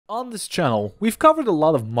On this channel, we've covered a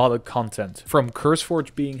lot of modded content, from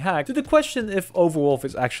CurseForge being hacked to the question if Overwolf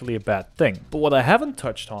is actually a bad thing. But what I haven't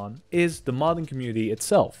touched on is the modding community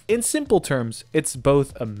itself. In simple terms, it's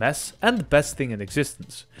both a mess and the best thing in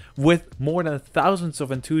existence, with more than thousands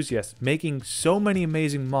of enthusiasts making so many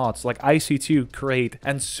amazing mods like IC2, Create,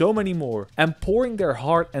 and so many more, and pouring their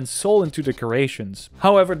heart and soul into the creations.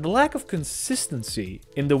 However, the lack of consistency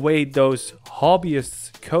in the way those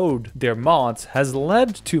hobbyists code their mods has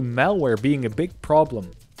led to malware being a big problem.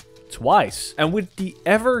 Twice. And with the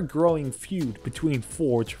ever-growing feud between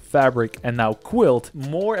Forge, Fabric, and now Quilt,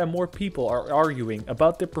 more and more people are arguing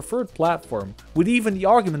about their preferred platform, with even the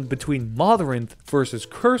argument between Moderant versus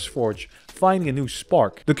CurseForge finding a new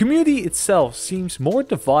spark. The community itself seems more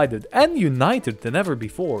divided and united than ever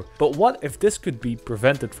before, but what if this could be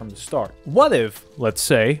prevented from the start? What if, let's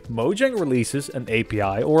say, Mojang releases an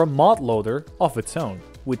API or a mod loader of its own,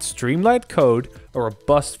 with streamlined code, a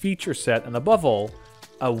robust feature set, and above all,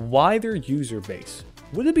 a wider user base?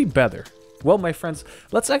 Would it be better? Well, my friends,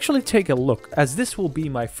 let's actually take a look, as this will be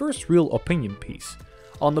my first real opinion piece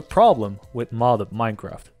on the problem with modded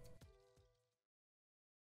Minecraft.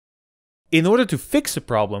 In order to fix a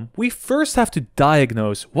problem, we first have to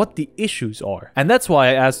diagnose what the issues are. And that's why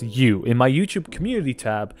I asked you in my YouTube community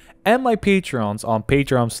tab and my Patreons on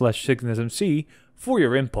patreon.com/CygnusMC for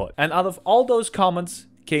your input. And out of all those comments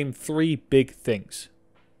came three big things: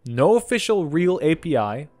 no official real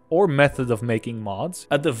API or method of making mods,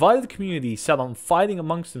 a divided community set on fighting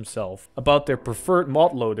amongst themselves about their preferred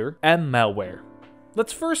mod loader, and malware.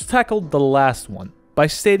 Let's first tackle the last one by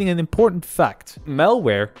stating an important fact.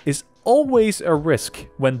 Malware is always a risk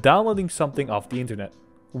when downloading something off the internet.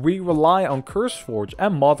 We rely on CurseForge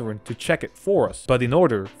and Moderant to check it for us, but in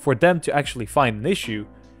order for them to actually find an issue,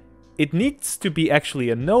 it needs to be actually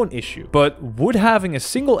a known issue. But would having a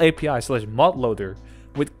single API/mod loader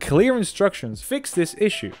with clear instructions fix this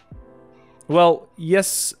issue? Well,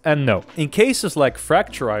 yes and no. In cases like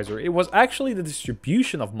Fracturizer, it was actually the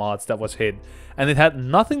distribution of mods that was hid, and it had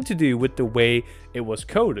nothing to do with the way it was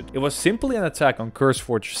coded. It was simply an attack on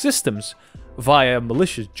CurseForge systems via a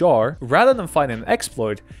malicious jar. Rather than finding an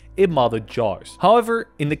exploit, it modded jars. However,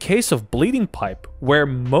 in the case of Bleeding Pipe, where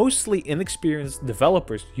mostly inexperienced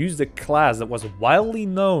developers used a class that was widely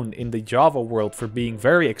known in the Java world for being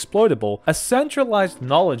very exploitable, a centralized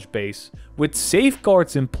knowledge base with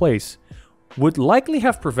safeguards in place would likely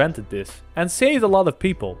have prevented this and saved a lot of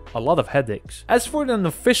people a lot of headaches. As for an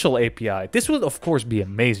official API, this would of course be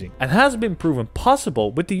amazing and has been proven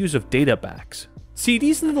possible with the use of databags. See,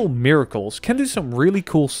 these little miracles can do some really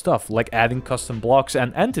cool stuff like adding custom blocks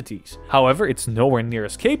and entities. However, it's nowhere near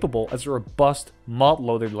as capable as a robust mod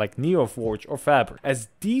loader like NeoForge or Fabric, as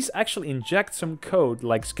these actually inject some code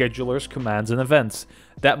like schedulers, commands, and events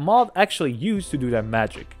that mod actually use to do their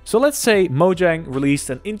magic. So let's say Mojang released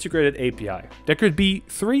an integrated API. There could be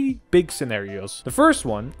three big scenarios. The first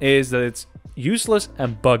one is that it's useless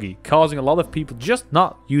and buggy, causing a lot of people to just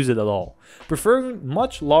not use it at all, preferring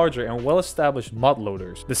much larger and well-established mod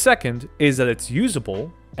loaders. The second is that it's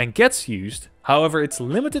usable and gets used, however it's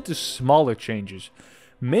limited to smaller changes,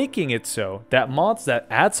 making it so that mods that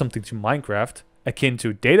add something to Minecraft, akin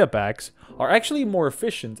to databags, are actually more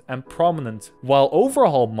efficient and prominent, while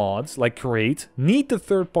overhaul mods like Create need the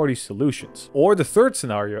third-party solutions. Or the third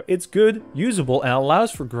scenario, it's good, usable, and allows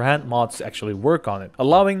for grand mods to actually work on it,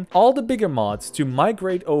 allowing all the bigger mods to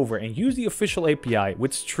migrate over and use the official API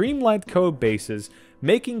with streamlined code bases,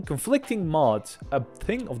 making conflicting mods a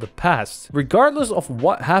thing of the past. Regardless of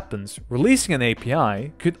what happens, releasing an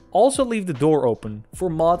API could also leave the door open for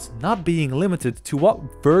mods not being limited to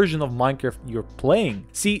what version of Minecraft you're playing.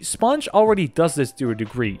 See, Sponge already does this to a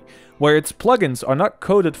degree, where its plugins are not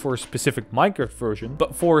coded for a specific Minecraft version,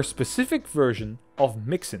 but for a specific version of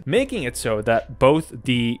Mixin, making it so that both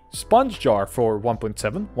the Sponge jar for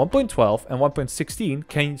 1.7, 1.12, and 1.16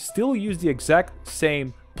 can still use the exact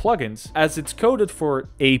same plugins as it's coded for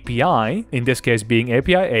API, in this case being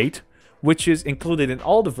API 8, which is included in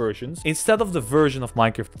all the versions, instead of the version of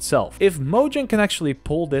Minecraft itself. If Mojang can actually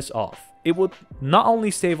pull this off, it would not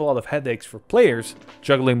only save a lot of headaches for players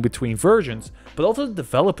juggling between versions, but also the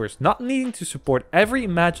developers not needing to support every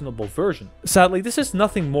imaginable version. Sadly, this is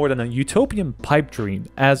nothing more than a utopian pipe dream,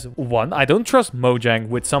 as 1. I don't trust Mojang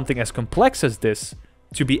with something as complex as this,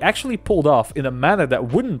 to be actually pulled off in a manner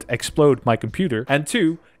that wouldn't explode my computer. And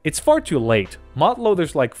 2, it's far too late. Mod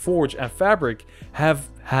loaders like Forge and Fabric have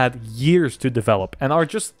had years to develop and are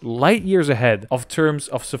just light years ahead of terms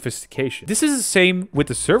of sophistication. This is the same with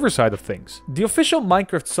the server side of things. The official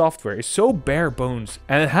Minecraft software is so bare bones,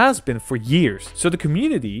 and it has been for years, so the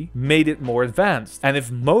community made it more advanced. And if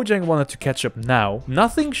Mojang wanted to catch up now,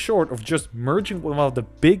 nothing short of just merging with one of the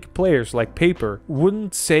big players like Paper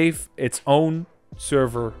wouldn't save its own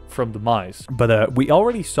server from demise. But we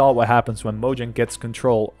already saw what happens when Mojang gets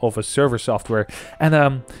control of a server software,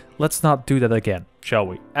 and let's not do that again, shall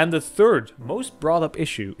we? And the third most brought up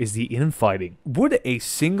issue is the infighting. Would a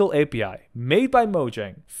single API made by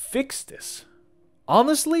Mojang fix this?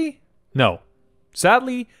 Honestly, no.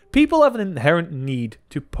 Sadly, people have an inherent need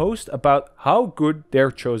to post about how good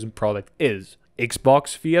their chosen product is.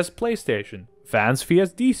 Xbox vs PlayStation, Vans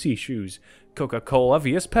vs DC shoes, Coca-Cola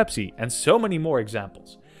vs Pepsi, and so many more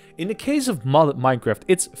examples. In the case of modded Minecraft,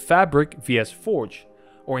 it's Fabric vs Forge,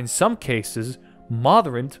 or in some cases,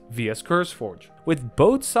 Moderant vs CurseForge, with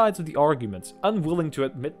both sides of the arguments unwilling to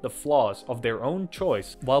admit the flaws of their own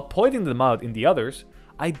choice while pointing them out in the others.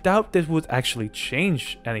 I doubt this would actually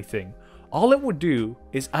change anything. All it would do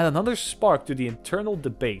is add another spark to the internal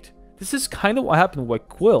debate. This is kind of what happened with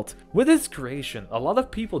Quilt. With its creation, a lot of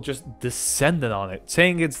people just descended on it,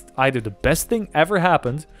 saying it's either the best thing ever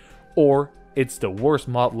happened or it's the worst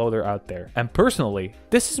mod loader out there. And personally,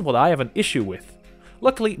 this is what I have an issue with.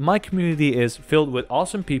 Luckily, my community is filled with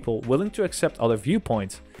awesome people willing to accept other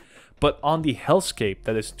viewpoints, but on the hellscape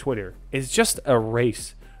that is Twitter, it's just a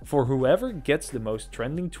race for whoever gets the most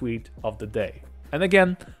trending tweet of the day. And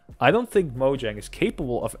again, I don't think Mojang is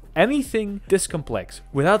capable of anything this complex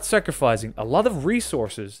without sacrificing a lot of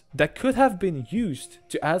resources that could have been used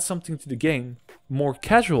to add something to the game more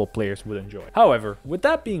casual players would enjoy. However, with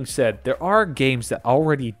that being said, there are games that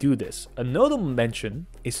already do this. A notable mention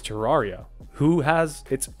is Terraria, who has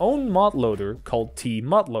its own mod loader called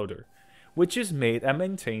T-Modloader, which is made and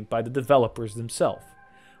maintained by the developers themselves,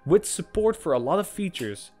 with support for a lot of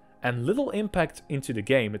features and little impact into the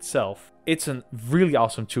game itself. It's a really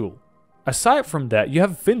awesome tool. Aside from that, you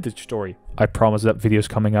have Vintage Story. I promise that video is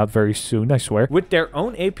coming out very soon, I swear. With their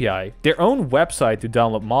own API, their own website to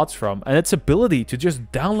download mods from, and its ability to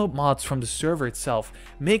just download mods from the server itself,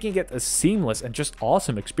 making it a seamless and just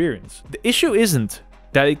awesome experience. The issue isn't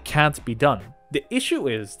that it can't be done. The issue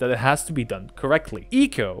is that it has to be done correctly.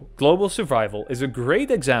 Eco, Global Survival, is a great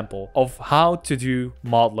example of how to do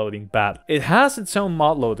mod loading bad. It has its own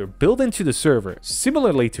mod loader built into the server.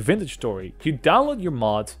 Similarly to Vintage Story, you download your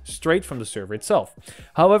mods straight from the server itself.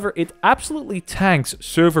 However, it absolutely tanks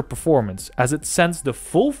server performance as it sends the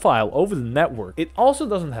full file over the network. It also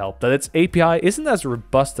doesn't help that its API isn't as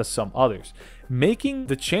robust as some others, making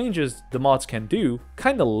the changes the mods can do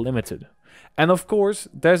kinda limited. And of course,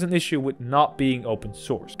 there's an issue with not being open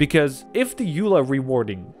source, because if the EULA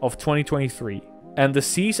rewarding of 2023 and the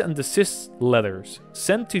cease and desist letters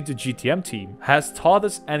sent to the GTM team has taught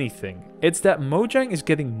us anything, it's that Mojang is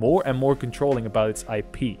getting more and more controlling about its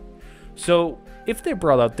IP. So if they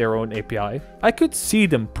brought out their own API, I could see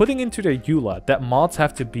them putting into their EULA that mods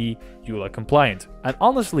have to be EULA compliant. And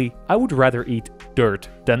honestly, I would rather eat dirt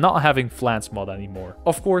than not having Flans mod anymore.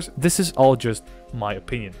 Of course, this is all just my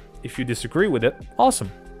opinion. If you disagree with it,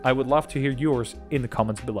 awesome. I would love to hear yours in the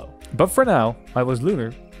comments below. But for now, I was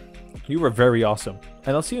Lunar. You were very awesome,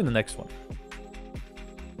 and I'll see you in the next one.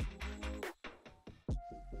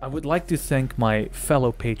 I would like to thank my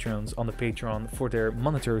fellow patrons on the Patreon for their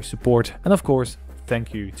monetary support, and of course,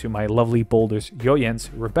 thank you to my lovely boulders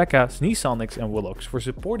Jens, Rebecca, Sneesonics, and Willocks for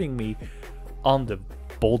supporting me on the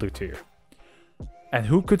boulder tier. And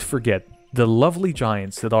who could forget the lovely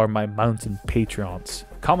giants that are my mountain Patreons.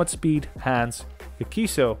 Comet Speed, Hans,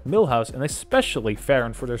 Yakiso, Millhouse, and especially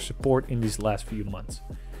Farron for their support in these last few months.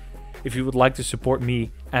 If you would like to support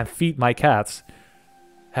me and feed my cats,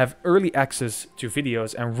 have early access to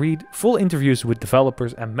videos and read full interviews with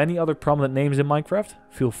developers and many other prominent names in Minecraft,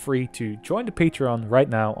 feel free to join the Patreon right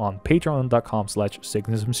now on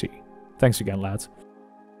patreon.com/CygnusMC. Thanks again, lads.